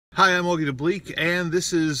Hi, I'm Augie the Bleak, and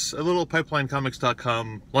this is a little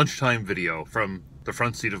PipelineComics.com lunchtime video from the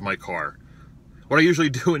front seat of my car. What I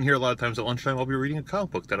usually do in here a lot of times at lunchtime, I'll be reading a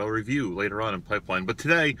comic book that I'll review later on in Pipeline. But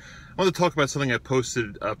today, I want to talk about something I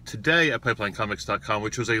posted up today at PipelineComics.com,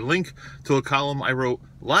 which was a link to a column I wrote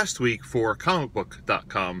last week for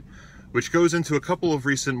comicbook.com, which goes into a couple of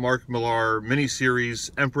recent Mark Millar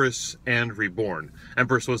miniseries, Empress and Reborn.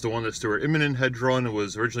 Empress was the one that Stuart Immonen had drawn and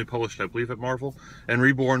was originally published, I believe, at Marvel, and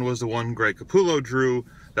Reborn was the one Greg Capullo drew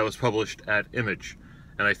that was published at Image.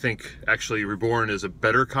 And I think, actually, Reborn is a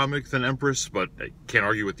better comic than Empress, but I can't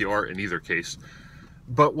argue with the art in either case.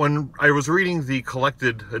 But when I was reading the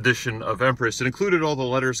collected edition of Empress, it included all the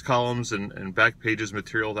letters, columns, and back pages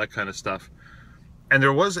material, that kind of stuff. And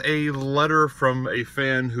there was a letter from a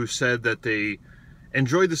fan who said that they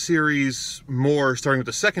enjoyed the series more starting with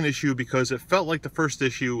the second issue because it felt like the first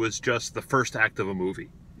issue was just the first act of a movie.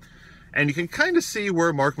 And you can kind of see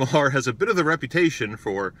where Mark Millar has a bit of the reputation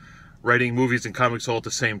for writing movies and comics all at the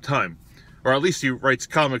same time. Or at least he writes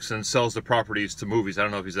comics and sells the properties to movies. I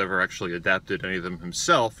don't know if he's ever actually adapted any of them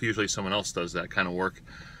himself. Usually someone else does that kind of work.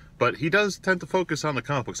 But he does tend to focus on the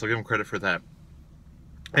comic books, so I'll give him credit for that.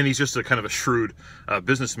 And he's just a kind of a shrewd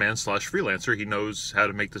businessman slash freelancer. He knows how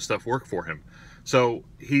to make this stuff work for him. So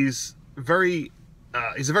he's a very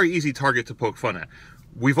easy target to poke fun at.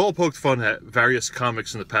 We've all poked fun at various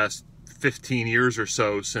comics in the past 15 years or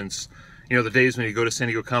so since, you know, the days when you go to San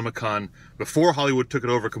Diego Comic-Con before Hollywood took it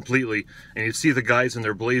over completely, and you'd see the guys in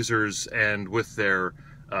their blazers and with their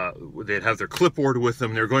they'd have their clipboard with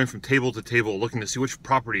them. They were going from table to table looking to see which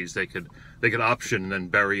properties they could option and then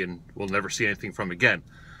bury and we'll never see anything from again.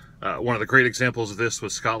 One of the great examples of this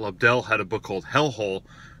was Scott Lobdell had a book called Hellhole,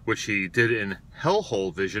 which he did in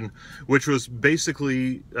Hellhole Vision, which was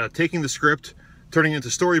basically taking the script, turning it into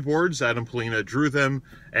storyboards. Adam Polina drew them,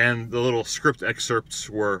 and the little script excerpts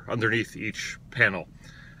were underneath each panel.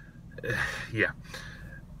 Yeah.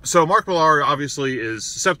 So Mark Millar obviously is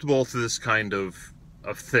susceptible to this kind of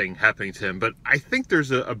thing happening to him, but I think there's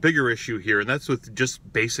a bigger issue here, and that's with just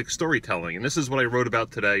basic storytelling. And this is what I wrote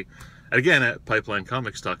about today, and again at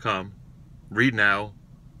PipelineComics.com. Read now,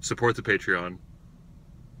 support the Patreon,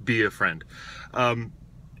 be a friend. And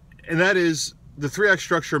that is, the 3-act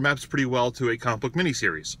structure maps pretty well to a comic book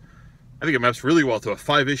miniseries. I think it maps really well to a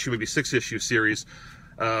 5-issue, maybe 6-issue series.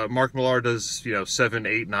 Mark Millar does, 7,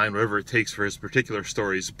 8, 9, whatever it takes for his particular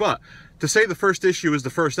stories. But to say the first issue is the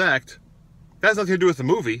first act, that has nothing to do with the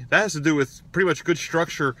movie. That has to do with pretty much good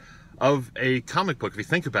structure of a comic book, if you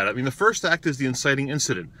think about it. I mean, the first act is the inciting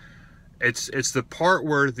incident. It's the part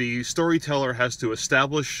where the storyteller has to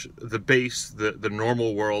establish the base, the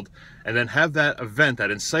normal world, and then have that event,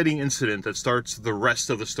 that inciting incident that starts the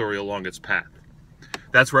rest of the story along its path.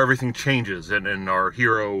 That's where everything changes, and our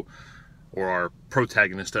hero, or our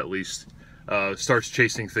protagonist at least, starts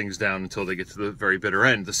chasing things down until they get to the very bitter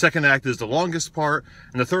end. The second act is the longest part,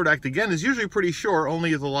 and the third act, again, is usually pretty short,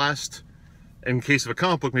 only the last, in case of a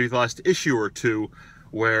comic book, maybe the last issue or two,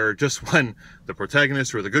 where just when the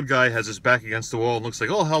protagonist or the good guy has his back against the wall and looks like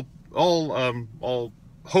all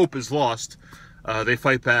hope is lost, they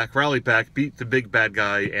fight back, rally back, beat the big bad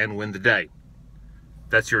guy, and win the day.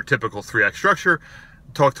 That's your typical 3-act structure.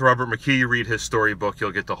 Talk to Robert McKee, read his storybook,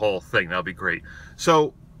 you'll get the whole thing. That'll be great.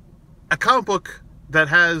 So a comic book that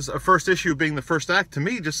has a first issue being the first act, to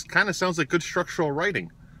me, just kind of sounds like good structural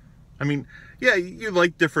writing. I mean, yeah, you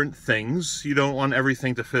like different things. You don't want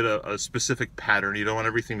everything to fit a specific pattern. You don't want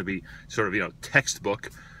everything to be sort of, textbook.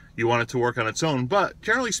 You want it to work on its own. But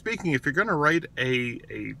generally speaking, if you're going to write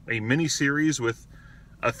a mini-series with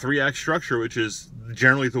a 3-act structure, which is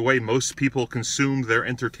generally the way most people consume their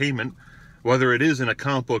entertainment, whether it is in a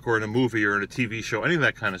comic book or in a movie or in a TV show, any of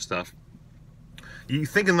that kind of stuff, you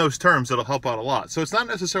think in those terms, it'll help out a lot. So it's not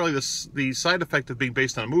necessarily the side effect of being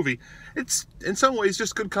based on a movie. It's, in some ways,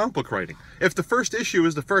 just good comic book writing. If the first issue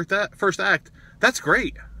is the first act, that's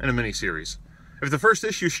great in a miniseries. If the first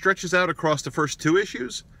issue stretches out across the first 2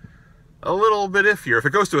 issues, a little bit iffier. If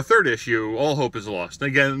it goes to a 3rd issue, all hope is lost.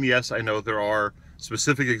 And again, yes, I know there are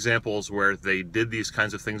specific examples where they did these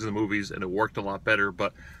kinds of things in the movies and it worked a lot better,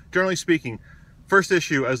 but generally speaking, first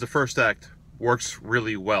issue as the first act works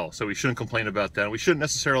really well, so we shouldn't complain about that. We shouldn't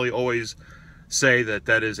necessarily always say that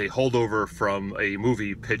that is a holdover from a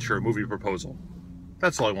movie pitch or a movie proposal.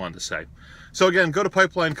 That's all I wanted to say. So again, go to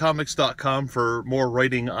PipelineComics.com for more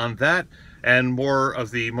writing on that and more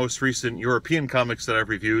of the most recent European comics that I've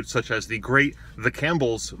reviewed, such as the great The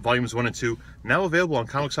Campbells, Volumes 1 and 2, now available on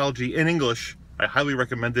Comixology in English. I highly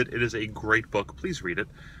recommend it. It is a great book. Please read it,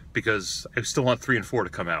 because I still want 3 and 4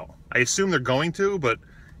 to come out. I assume they're going to, but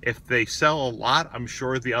If they sell a lot, I'm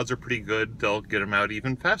sure the odds are pretty good they'll get them out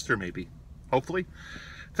even faster, maybe. Hopefully.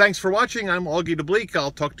 Thanks for watching. I'm Augie the Bleak.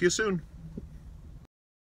 I'll talk to you soon.